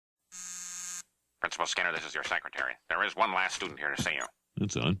Principal Skinner, this is your secretary. There is one last student here to see you.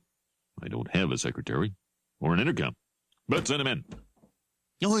 That's odd. I don't have a secretary. Or an intercom. But send him in.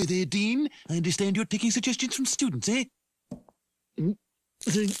 Ahoy there, Dean. I understand you're taking suggestions from students, eh? Well,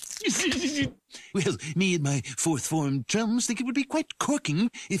 me and my fourth form chums think it would be quite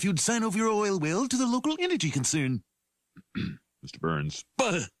corking if you'd sign over your oil well to the local energy concern. Mr. Burns,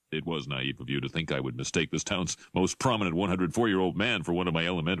 it was naive of you to think I would mistake this town's most prominent 104-year-old man for one of my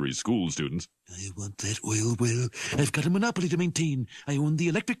elementary school students. I want that oil well. I've got a monopoly to maintain. I own the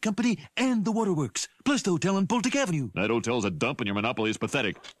electric company and the waterworks, plus the hotel on Baltic Avenue. That hotel's a dump and your monopoly is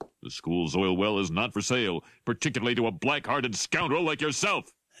pathetic. The school's oil well is not for sale, particularly to a black-hearted scoundrel like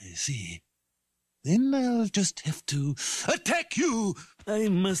yourself. I see. Then I'll just have to attack you. I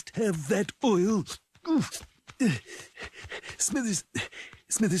must have that oil. Smithers,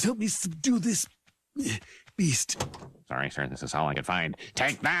 help me subdue this beast. Sorry, sir, this is all I could find.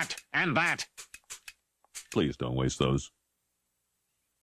 Take that and that. Please don't waste those.